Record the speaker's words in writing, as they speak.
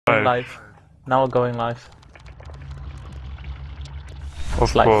Going Right. live. Now going live.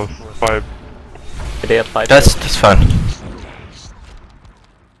 Of live. course, 5. They applied. That's fine.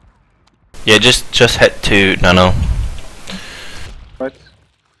 Yeah, just head to Nano. Right.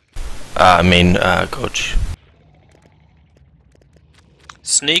 I mean, coach.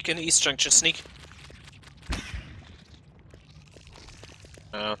 Sneak in East Junction, sneak.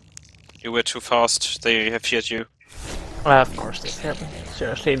 You were too fast, they have feared you. Of course they fear me.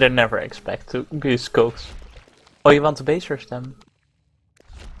 Seriously, they never expect to use scopes. Oh, you want to base rush them?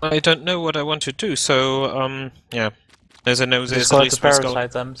 I don't know what I want to do, so, yeah. There's a no, Just there's go at to least one skull.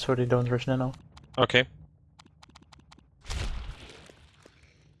 parasite them so they don't rush Nano. Okay.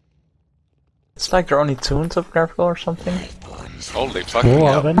 It's like they're only tuned of graphical or something. Holy fucking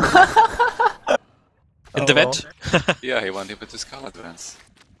hell. In the vent? Yeah, he went in with his card advance.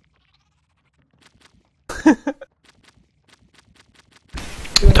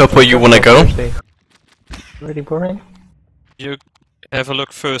 Topo, you wanna go? Really boring? You have a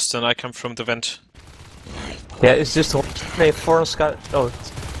look first, and I come from the vent. Yeah, it's just wait, foreign scout. Oh,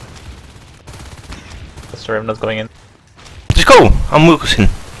 sorry, I'm not going in. Just go! I'm focusing.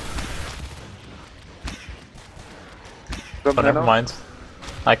 Oh, never mind.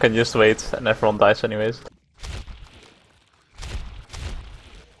 I can just wait, and everyone dies anyways.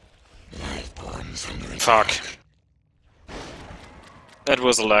 Fuck. That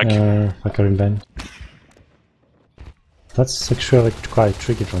was a lag. Fucker in band. That's actually quite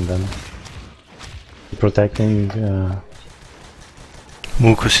tricky from them. Protecting.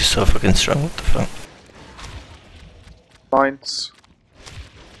 Mukus is so fucking strong, what the fuck? Points.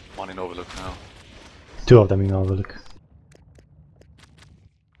 One in Overlook now. Two of them in Overlook.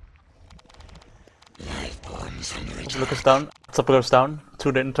 Look is down. Topo goes down. 2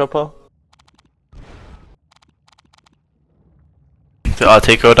 in Topo. The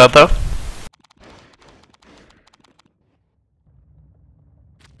RT go down though?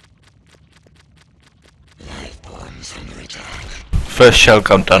 First shell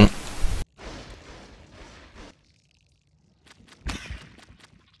gun done.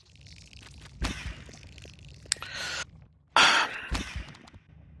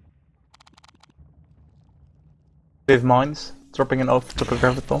 With mines. Dropping an off to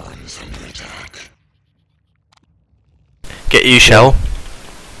graphical. Get you shell.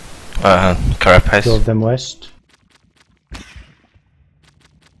 Carapace. Two of them west.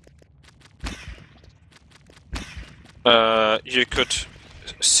 You could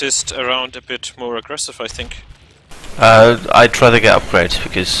assist around a bit more aggressive, I think. I'd rather get upgrades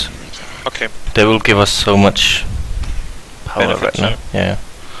because Okay. they will give us so much power Benefit, right now. Yeah.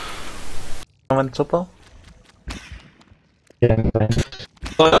 Someone Topo? Yeah, in band.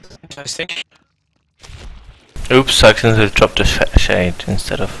 I think. Oops, I accidentally dropped a shade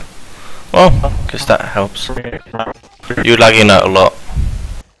instead of. Well, because that helps. You're lagging out a lot.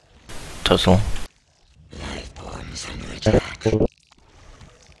 Total.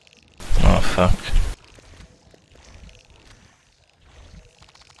 Oh fuck.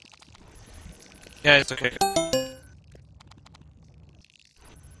 Yeah, it's okay.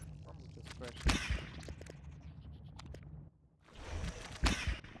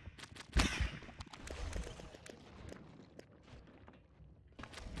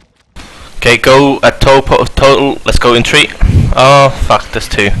 Okay, go at total. Let's go in 3. Oh fuck, there's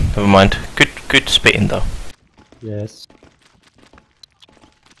 2. Never mind. Good spitting though. Yes.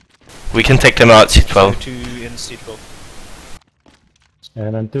 We can take them out. C12. 2 in C12.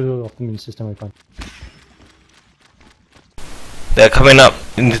 And then two of them in system weapon. They're coming up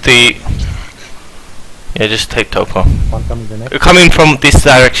into the. Yeah, just take Topo. One coming the next. Coming from this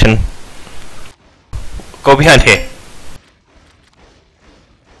direction. Go behind here.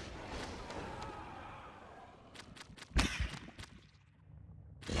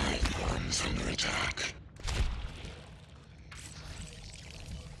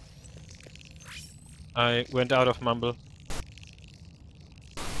 I went out of mumble.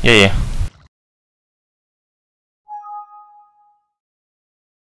 Yeah.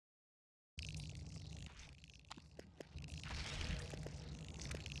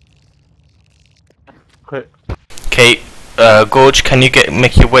 Okay. Okay, Gorge, can you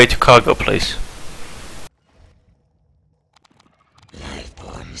make your way to cargo, please?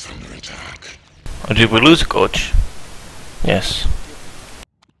 Or did we lose a Gorge? Yes.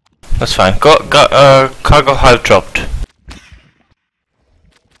 That's fine. Cargo hive dropped.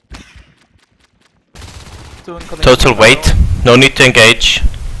 Total wait. No need to engage.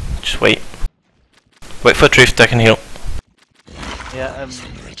 Just wait. Wait for drift, I can heal. Yeah,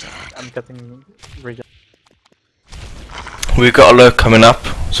 I'm getting regen. We've got a lurk coming up,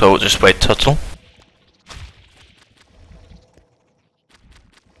 so we'll just wait total.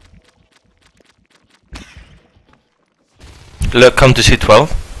 Lurk come to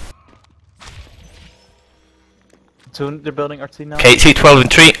C12. Soon they're building RT now. Okay, C12 in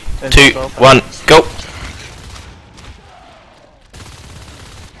 3, And 2, 12, 1, go!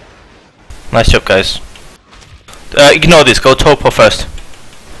 Nice job, guys. Ignore this, go topo first.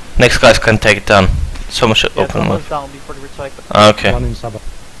 Next guys can take it down. So much open mode. Down before the recycle. Okay. One in Saba.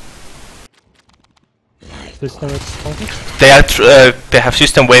 System They have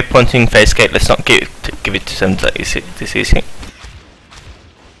system waypointing phase gate. Let's not give it to them this easy.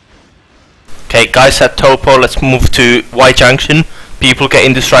 Okay, guys at topo, let's move to Y junction. People get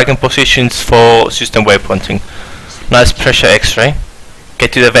into striking positions for system waypointing. Nice pressure X-ray.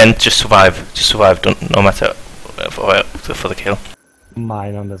 Get to the vent, just survive. Just survive, no matter for the kill.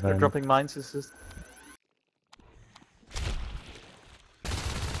 mine on the They're van. dropping mines. This is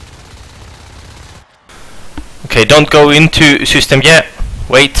Okay, don't go into system yet.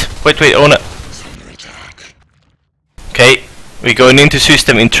 Wait, own it. Okay, we're going into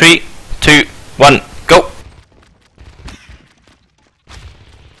system in 3, 2, 1, go!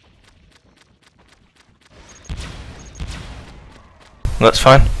 That's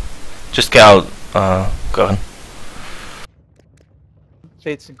fine. Just get out, go on.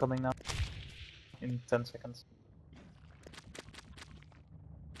 Fade's incoming now. In 10 seconds.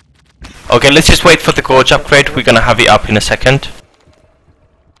 Okay, let's just wait for the gorge upgrade. We're gonna have it up in a second.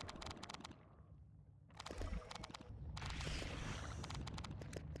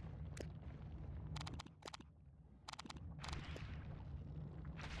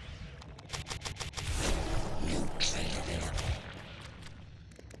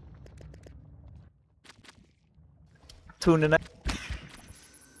 Two in the next.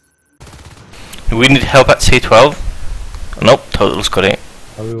 We need help at C12. Nope, Total's got it.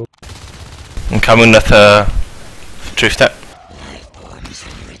 I will. I'm coming with Drifter.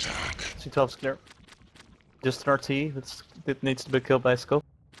 C12's clear. Just an RT. It needs to be killed by a scope.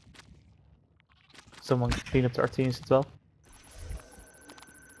 Someone clean up the RT in C12.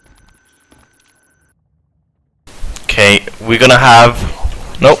 Okay, we're gonna have...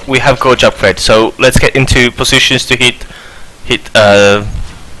 Nope, we have gorge upgrade, so let's get into positions to hit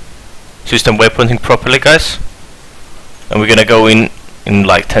system waypointing properly, guys. And we're gonna go in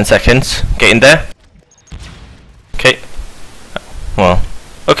like 10 seconds. Get in there. Okay. Well.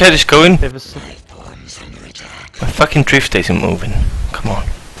 Okay, just go in. My fucking drift isn't moving. Come on.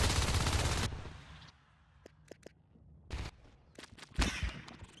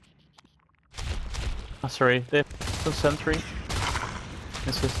 Oh, sorry, they have some sentry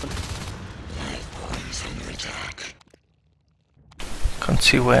in system. Can't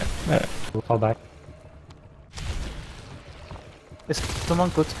see where. We'll fall back. Is someone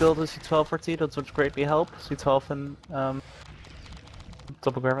good build a C12 RT? That would greatly help. C12 and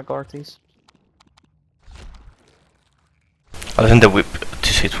topographic RTs. I'll send the whip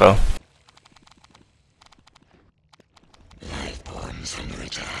to C12.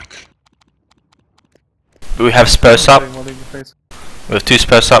 We have spurs up. We have 2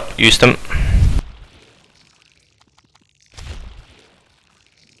 spurs up. Use them.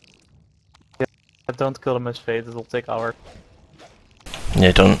 Don't kill them as fade. It'll take hours.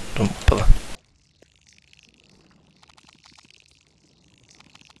 Yeah, don't bother.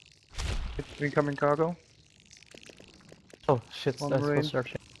 Incoming cargo. Oh shit! One That's range.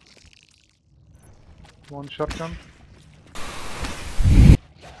 searching. One shotgun.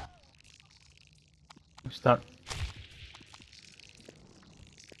 Start.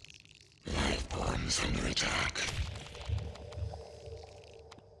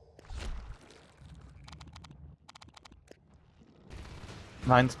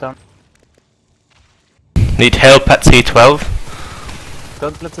 Mine's down. Need help at C12.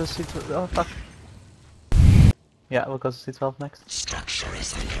 Don't let the C12. Oh fuck. Yeah, we'll go to C12 next. Structure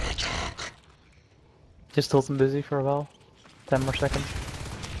is under attack. Just hold them busy for a while. 10 more seconds.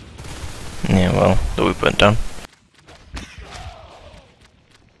 Yeah, well, the whip went down.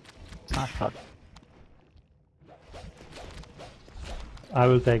 Ah fuck. I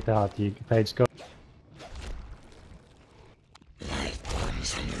will take the RT. Page go.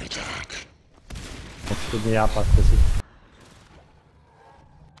 Is under attack. Put me up after this.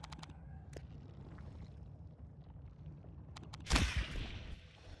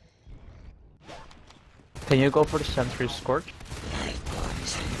 Can you go for the sentry scorch?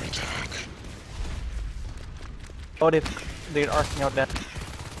 Is under attack. Oh, they're arcing out that.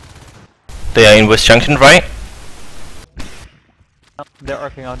 They are in West Junction, right? They're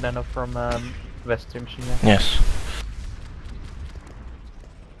arcing out then from West Junction. Yeah. Yes.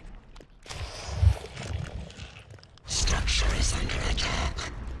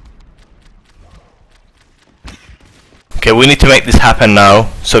 Okay, we need to make this happen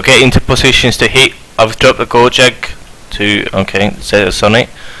now. So get into positions to hit. I've dropped the gorge egg to, okay, set us on it.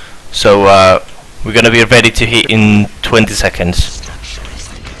 So we're gonna be ready to hit in 20 seconds.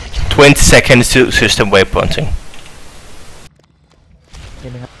 20 seconds to system waypointing.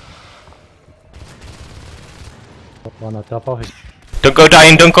 One on top of his. Don't go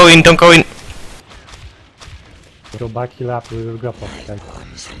down, don't go in, don't go in. Go back, heal up, we will drop off. Okay.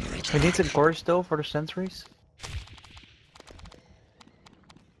 We need a gorge though for the sentries.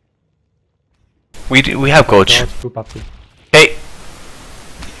 We have gorge. Group up. Okay.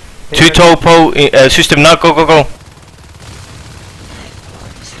 2 topo system now, go, go, go.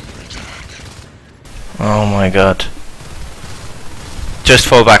 Oh my god. Just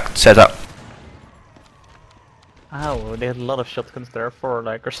fall back, set up. Ow, they had a lot of shotguns there for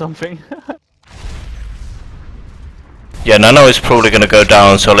like or something. Yeah, Nano is probably gonna go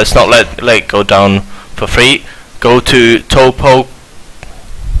down, so let's not let it go down for free. Go to topo.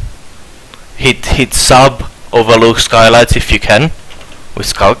 Hit sub, overlook skylights if you can, with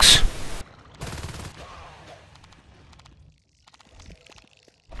skulks.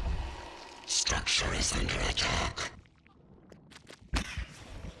 Structure is under attack.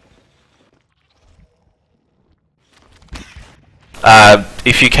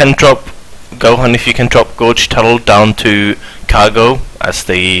 If you can drop, Gohan, if you can drop Gorge Tunnel down to cargo as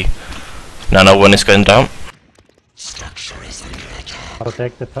the Nano one is going down. Structure is under attack.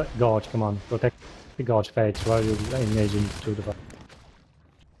 Protect the gorge, come on. Protect the gorge face while you're engaging to the.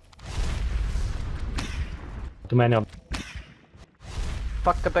 Too many of.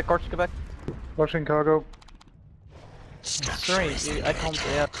 Fuck, get back, gorge, get back. Watching cargo. Sorry, I can't.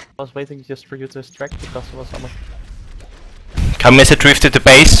 Yeah, I was waiting just for you to distract because it was almost. Can miss a drift to the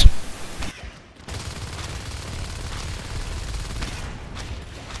base.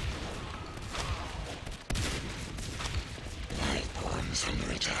 Life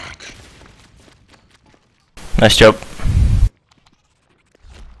under attack. Nice job.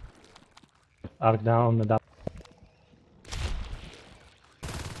 Arc down, the down.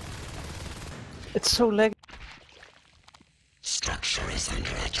 It's so laggy. Structure is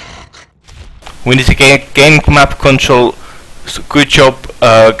under attack. We need to gain map control. So good job,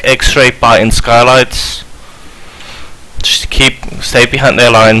 X-ray in skylights. Just stay behind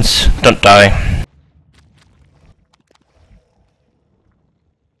their lines. Don't die.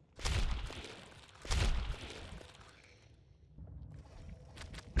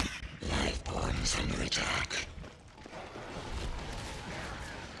 Life forms under attack.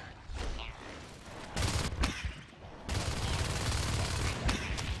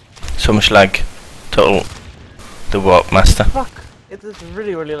 So much lag. Total. The warp master. Fuck! It is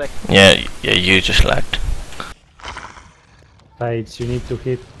really, really laggy. Yeah, you just lagged. Fades, you need to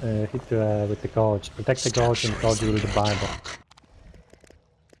hit with the gorge. Protect the gorge and gorge will the Bible.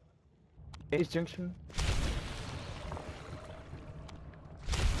 Base junction.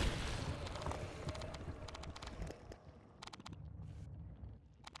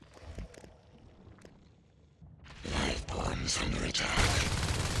 Life forms under attack.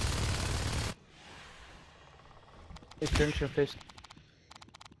 Base junction, face.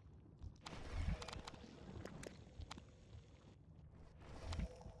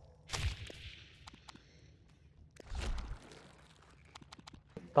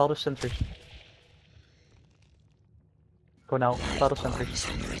 Battle sentries. Go now, battle sentries.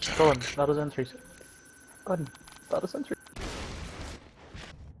 Go on, battle sentries. Go on, battle sentries.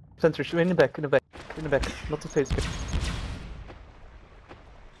 Sentries, in the back, in the back, in the back, not the face.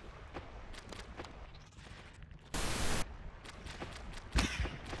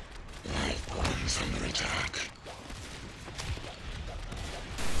 Life forms under attack.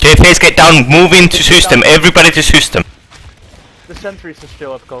 Okay, face get down, move into system, everybody to system. The sentries are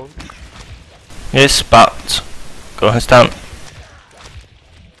still up, go. Yes, but Gohan's down.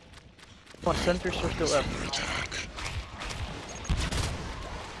 Come on, sentries are still up.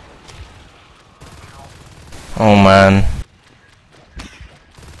 Oh man.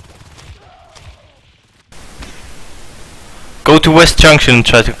 Go to West Junction and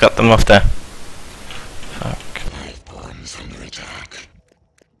try to cut them off there. Fuck. Life forms under attack.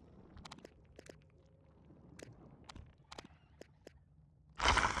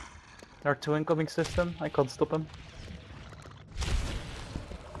 There are 2 incoming system, I can't stop them.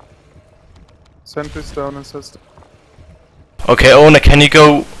 Sentries down in system. Okay, Ona, can you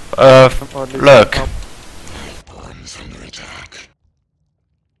go Or at least lurk? up. Life forms under attack.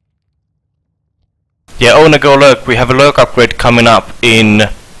 Yeah, Ona, go lurk. We have a lurk upgrade coming up in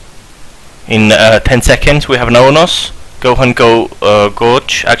 10 seconds. We have an Onos. Go and go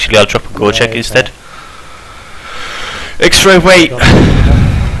gorge. Actually, I'll drop a gorge check okay. instead. X-ray, wait!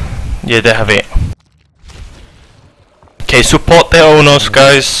 Yeah, they have it. Okay, support the owners,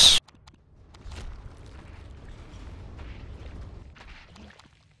 guys.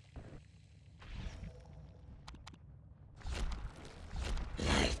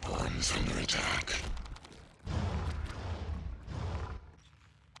 Lifeforms under attack.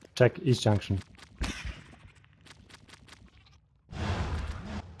 Check East Junction.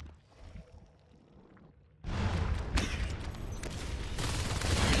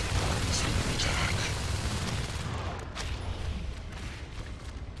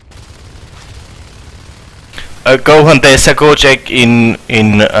 Gohan, there's a Gojek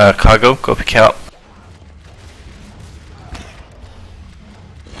in cargo. Go pick it up.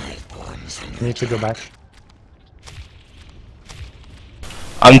 Need to go back.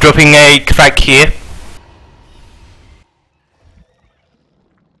 I'm dropping a crack here.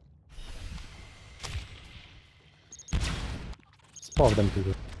 It's 4 of them to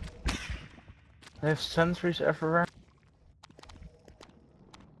do. They have sentries everywhere.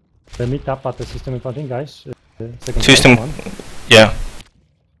 They meet up at the system reporting, guys. Second System. one. Yeah.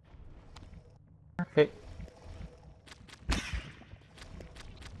 Okay.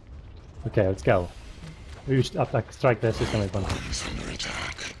 Okay, let's go. We should attack, strike the system reporting. Under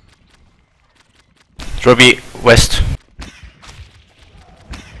attack. Robbie, west.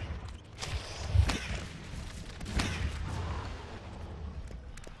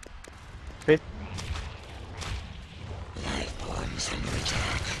 Wait. Lifeforms under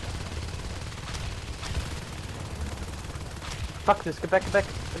attack. Fuck this, get back, get back,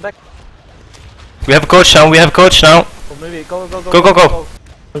 get back. We have a coach now. We have a coach now. Or maybe go. Go.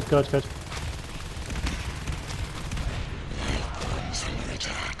 Good, good, good. Lifeforms under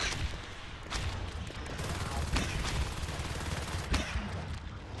attack.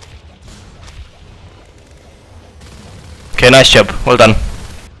 Okay, nice job. Well done.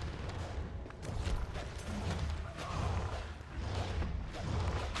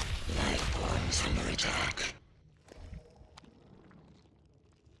 Lifeforms under attack.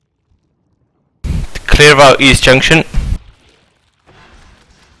 Clear out East Junction.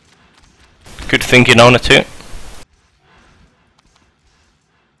 Good thinking on it too.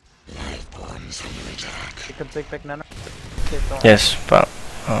 Lifeforms under attack. You can take back Nano. Yes, but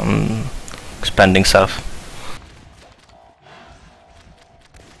expanding south.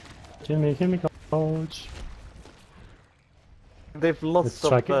 Kill me, coach. They've lots Let's of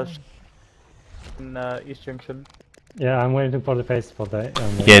strike it. in East Junction. Yeah, I'm waiting for the phase for the.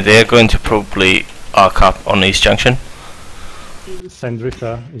 Yeah, they're going to probably arc up on East Junction. Send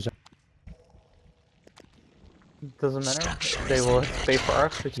Drifter. Doesn't matter. They will have to pay for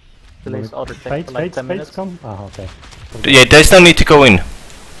arcs, which delays other tanks Fates, for like 10 Fates minutes. come? Ah, okay. Yeah, there's no need to go in.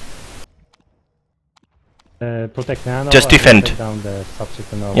 Protect Nano. Just and defend. Take down the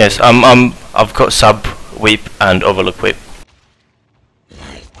subsystem over. Yes, I've got sub, whip, and overlook whip.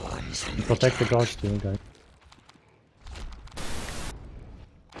 Lifeforms under Protect the guards too, guys.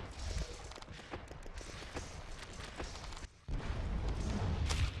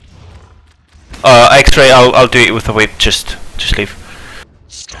 X-ray, I'll do it with the whip. Just leave.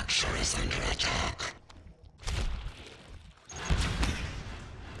 Structure is under attack.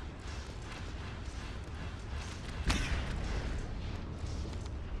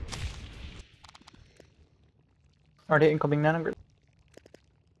 Are they incoming nanogrid?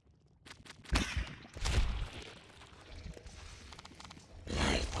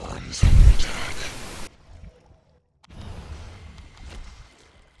 Lifeforms under attack.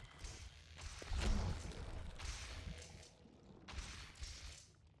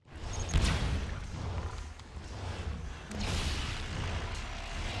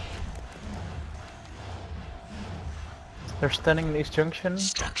 They're standing in East Junction.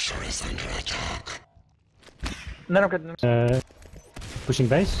 Structure is under attack. Nanogrid. Pushing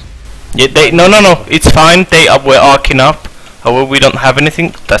base. Yeah, no, it's fine. They were arcing up. However, we don't have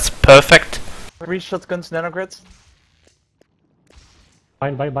anything. That's perfect. 3 shotguns, nanogrids.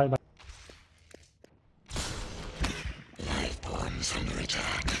 Bye. Lifeforms under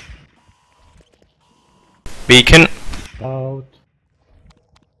attack. Beacon. Out.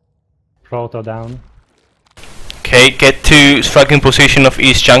 Proto down. Okay, get to striking position of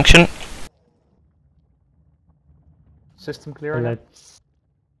East Junction. System clear. now. Let's.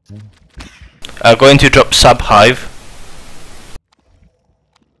 Going to drop sub hive.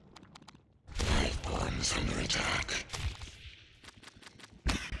 Lifeforms under attack.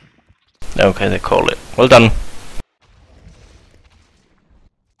 Okay, they call it. Well done.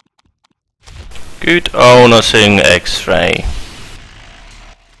 Good. Oh, nothing X-ray.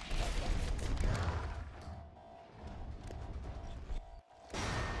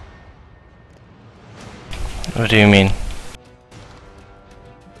 What do you mean?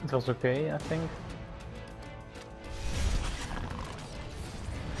 It was okay, I think.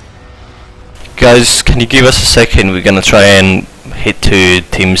 Guys, can you give us a second? We're gonna try and hit to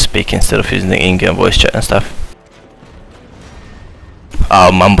TeamSpeak instead of using the in-game voice chat and stuff.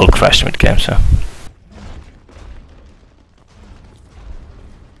 Our Mumble crashed mid-game, so...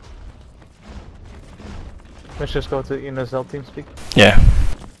 Let's just go to UNSL TeamSpeak. Yeah.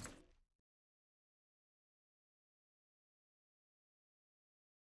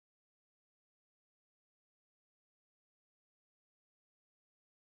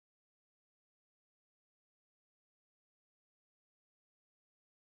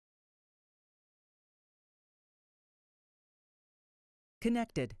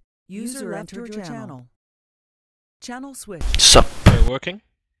 Connected. User entered your channel. Channel switch. Sup? Okay, working?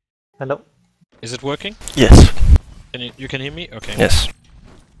 Hello? Is it working? Yes. Can you can hear me? Okay. Yes.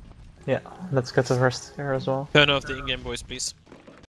 Yeah, let's get the rest here as well. Turn off the in-game voice, please.